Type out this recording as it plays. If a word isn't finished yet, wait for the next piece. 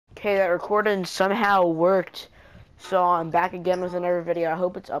Okay, that recording somehow worked, so I'm back again with another video. I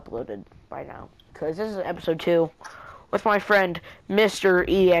hope it's uploaded by now, because this is episode 2 with my friend Mr.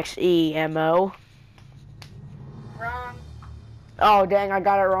 EXEMO. Wrong. Oh, dang, I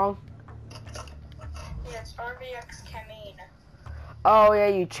got it wrong. Yeah, it's RVXcameen. Oh, yeah,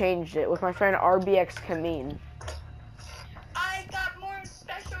 you changed it. With my friend RVXcameen. I got more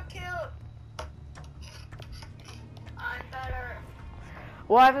special kills. I'm better.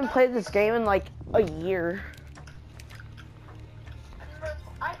 Well, I haven't played this game in like a year.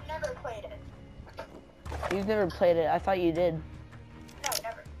 I've never played it. You've never played it. I thought you did. No,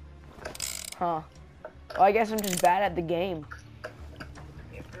 never. Huh. Well, I guess I'm just bad at the game.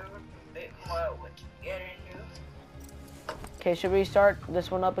 If you're a bit more, what you get into. Okay, should we start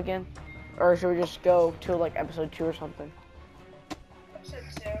this one up again? Or should we just go to like episode 2 or something? Episode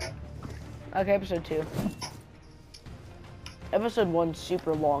 2. Okay, episode 2. Episode 1's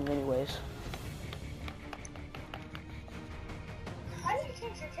super long anyways. How do you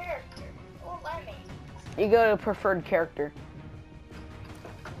change your character? It won't let me. You go to preferred character.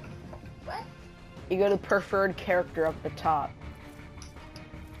 What? You go to preferred character up the top.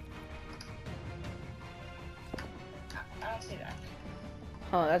 I don't see that.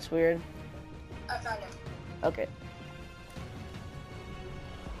 Huh, that's weird. I found it. Okay.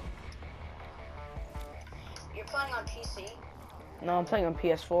 You're playing on PC? No, I'm playing on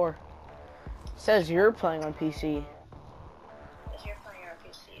PS4. It says you're playing on PC. Because you're playing on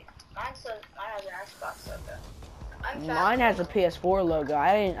PC. Mine has an Xbox logo. Mine has a PS4 logo.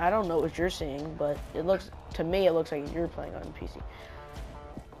 I don't know what you're seeing, but it looks to me it looks like you're playing on PC. No,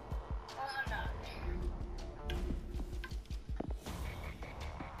 I'm not.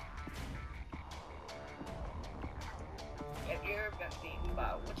 Have you ever been beaten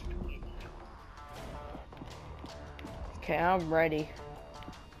by which comedian? Okay, I'm ready.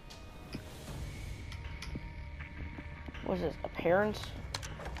 What is this? Appearance?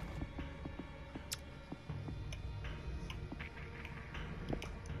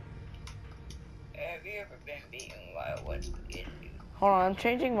 Have you ever been beaten by which comedian? Hold on, I'm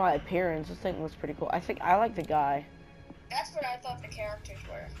changing my appearance. This thing looks pretty cool. I think I like the guy That's what I thought the characters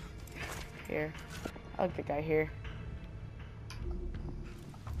were. here. I like the guy here.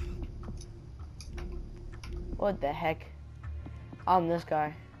 What the heck? I'm this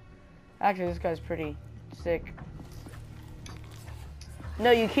guy. Actually, this guy's pretty sick. No,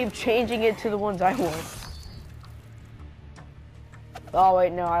 you keep changing it to the ones I want. Oh,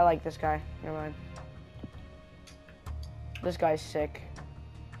 wait, no, I like this guy. Never mind. This guy's sick.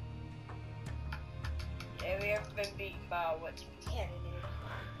 Have you ever been beaten by which comedian?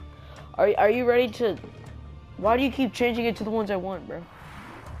 Are you ready to... Why do you keep changing it to the ones I want, bro?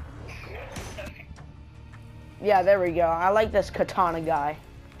 Yeah, there we go. I like this katana guy.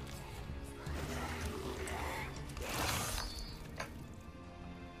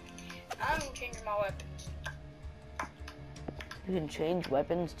 I'm changing my weapons. You can change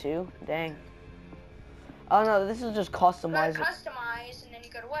weapons too? Dang. Oh no, this is just customize. Customize, and then you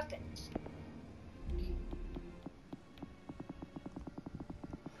go to weapons.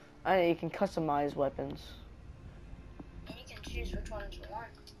 I know you can customize weapons. And you can choose which ones you want.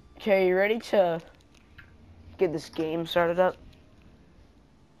 Okay, you ready to get this game started up?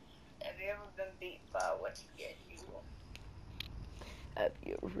 Have you ever been beaten by what spaghetti noodle? Have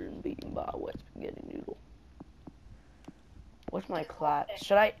you ever been beaten by a wet spaghetti noodle? What's my class?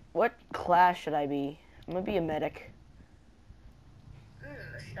 What class should I be? I'm gonna be a medic.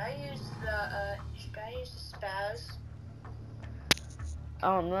 Should I use the spaz?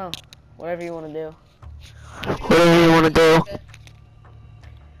 I don't know. Whatever you want to do. Whatever you want to do.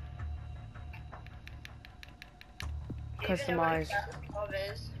 Customize.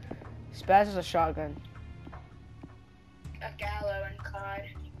 Spaz is a shotgun. A gallo and COD.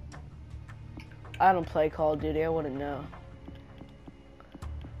 I don't play Call of Duty. I wouldn't know.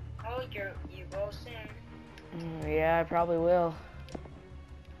 Oh, you will soon. Yeah, I probably will.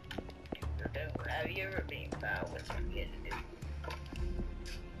 Have you ever been by what spaghetti noodle?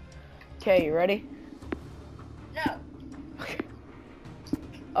 Okay, you ready? No.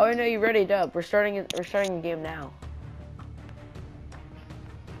 Oh, I know you ready, Dub. We're starting the game now.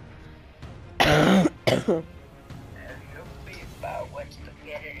 Have you ever been by what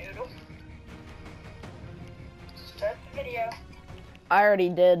spaghetti noodle? Start the video. I already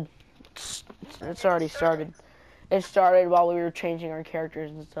did. It's already started. It started while we were changing our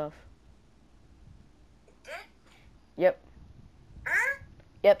characters and stuff. Yep.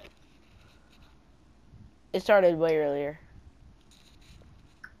 Yep. It started way earlier.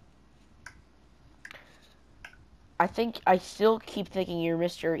 I think I still keep thinking you're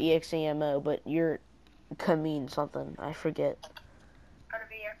Mr. EXEMO, but you're Cameen something. I forget.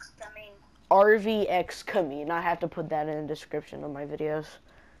 RVXcameen. RVXcameen. I have to put that in the description of my videos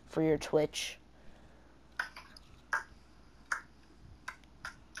for your Twitch.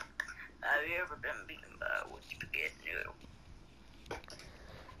 Have you ever been beaten by what you get noodle?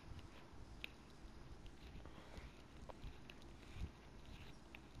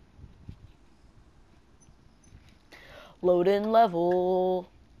 Loading level.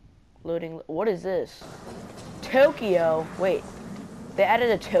 Loading. What is this? Tokyo. Wait. They added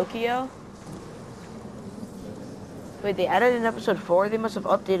a Tokyo? Wait, they added an episode 4? They must have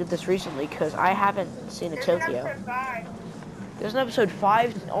updated this recently, because I haven't seen a Tokyo. There's an episode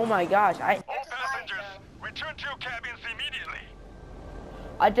 5? Oh my gosh. All passengers, return to your cabins immediately.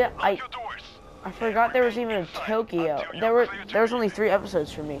 I forgot there was even a Tokyo. There was only 3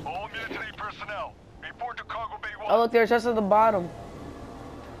 episodes for me. All military personnel, report to Cargo Bay 1. Oh look, there's us at the bottom.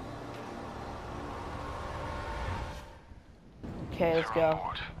 Okay, let's go.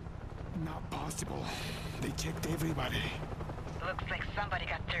 Not possible. They checked everybody. Looks like somebody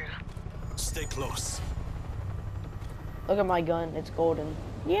got through. Stay close. Look at my gun, it's golden.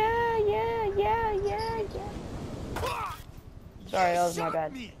 Yeah. Sorry, that was my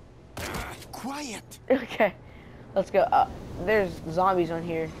bad. Quiet. Okay, let's go. There's zombies on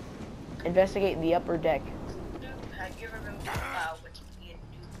here. Investigate the upper deck. Have you ever been beaten by what you get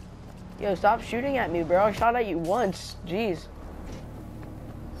noodle? Yo, stop shooting at me, bro. I shot at you once. Jeez.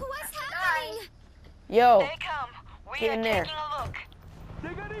 What's happening? Yo, They come. We get are in there. taking a look.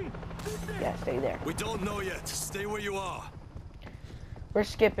 Yeah, stay there. We don't know yet. Stay where you are. We're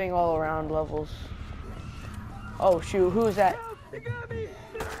skipping all around levels. Oh shoot, who's that?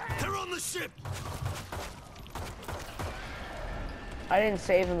 They're on the ship. I didn't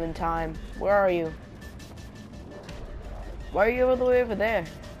save him in time. Where are you? Why are you all the way over there?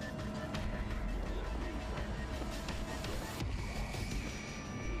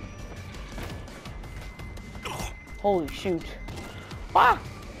 Holy shoot. Ah!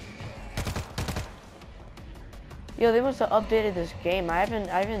 Yo, they must have updated this game. I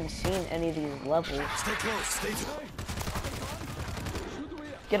haven't seen any of these levels. Stay close. Stay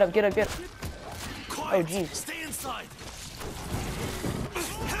Get up. quiet. Oh jeez. Stay inside.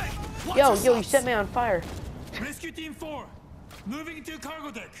 Yo, you set me on fire. Rescue Team 4, moving to cargo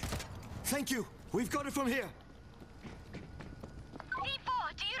deck. Thank you. We've got it from here.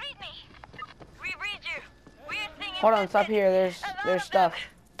 D4, do you read me? We read you. We are seeing Hold on, stop here. There's stuff.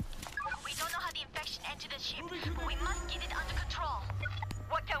 We don't know how the infection entered the ship, but we must get it under control.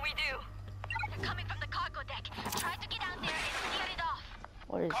 What can we do? They're coming from the cargo deck. Try to get out there and clear it off.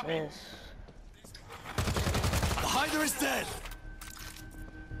 What is this? The hider is dead.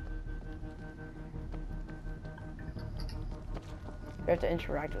 We have to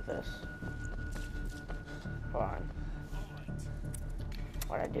interact with this. Hold on.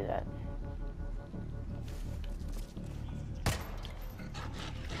 Why'd I do that?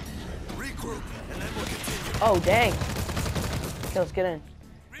 Regroup, and then we'll continue. Oh, dang. Okay, let's get in.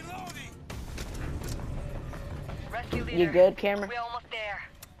 Reloading. Rescue leader. You good, Cameron? We're almost there.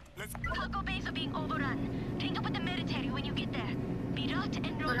 Cargo bays are being overrun. Link up with the military when you get there. Be route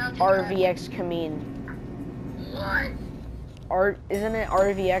and roll. RVXcameen. What? Isn't it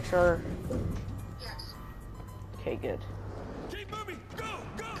RVX or? Yes. Okay, good. Keep moving. Go.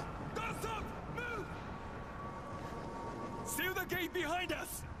 Don't stop. Move. Seal the gate behind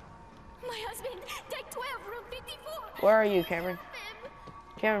us. My husband, deck 12, room 54. Where are you, Cameron?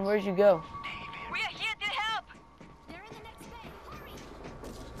 Cameron, where'd you go? We are here to help. They're in the next bay.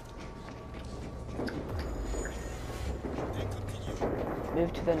 Hurry.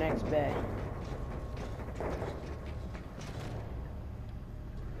 Move to the next bay.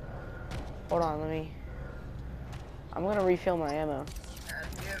 Hold on, I'm gonna refill my ammo. Have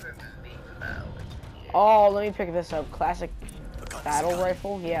you ever been beaten by what you get? Oh, let me pick this up. Classic battle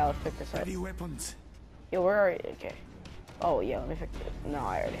rifle? Yeah, let's pick this up. Heavy weapons. Yo, where are you? Okay. Oh, yeah, let me pick it. No,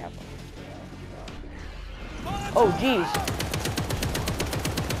 I already have one. Oh, jeez.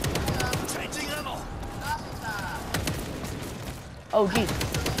 Changing ammo. Oh, jeez.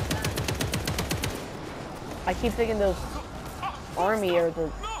 I keep thinking those army or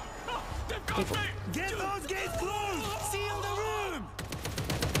the people. Get those gates closed. Seal the room.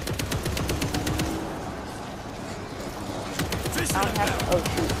 I don't have. Oh,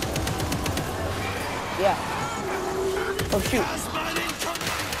 shoot. Yeah. Oh, shoot.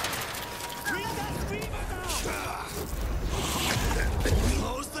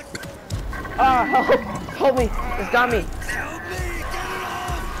 Ah, help! Help me! It's got me! Help me! Get it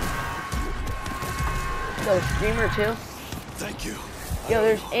off! Yo, a streamer too? Thank you. Yo,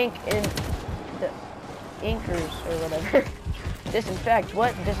 there's ink in the inkers or whatever. Disinfect.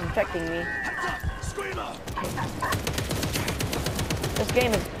 What? Disinfecting me. Screamer! This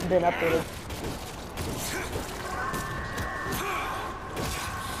game has been updated.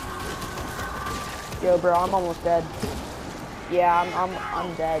 Yo, bro, I'm almost dead. Yeah,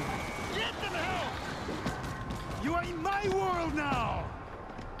 I'm dead. Get them help! You are in my world now!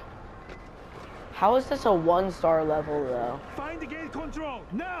 How is this a 1-star level though? Find the gate control,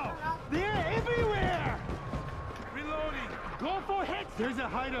 now! They're everywhere! Reloading! Go for hit! There's a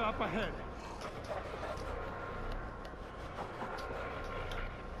hider up ahead.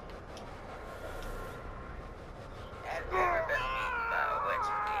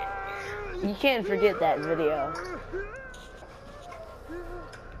 You can't forget that video.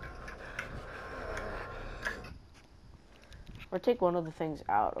 Or take one of the things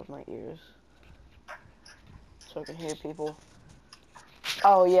out of my ears so I can hear people.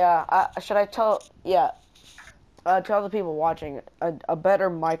 Oh yeah, should I tell? Yeah, tell the people watching a better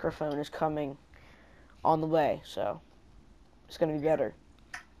microphone is coming on the way, so it's gonna be better.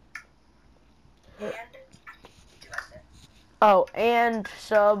 And do I say? Oh, and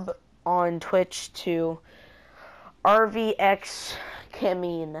sub on Twitch to RVXcameen.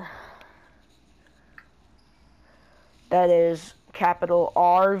 That is capital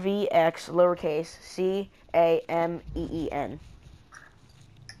RVX lowercase CAMEEN.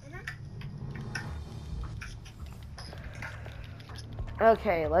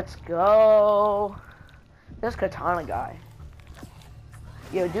 Okay, let's go. This katana guy.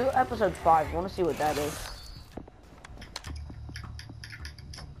 Yo, do episode 5. I want to see what that is.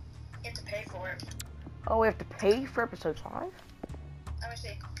 You have to pay for it. Oh, we have to pay for episode 5? Let me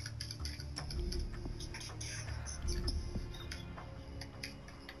see.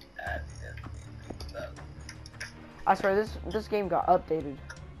 I swear, this game got updated.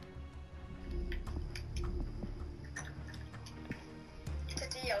 It's a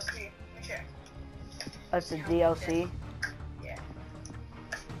DLC. Make sure. That's the DLC. Yeah.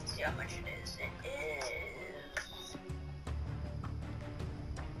 See how much it is. It is.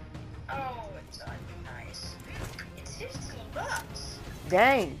 Oh, it's nice. It's $15.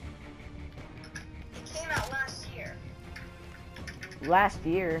 Dang. It came out last year. Last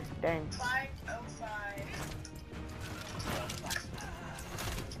year. Dang. 505.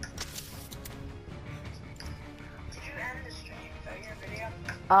 Did you end the stream for your video?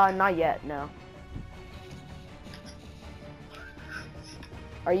 Not yet, no.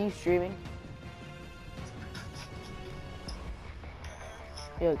 Are you streaming?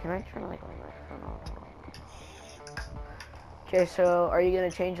 Yo, can I turn like my microphone on? Okay, so are you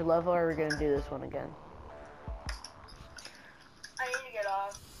gonna change the level or are we gonna do this one again? I need to get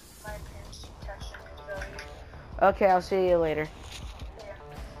off. My pinch protection is really. Okay, I'll see you later. Yeah.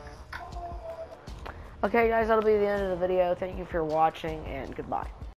 Okay guys, that'll be the end of the video. Thank you for watching and goodbye.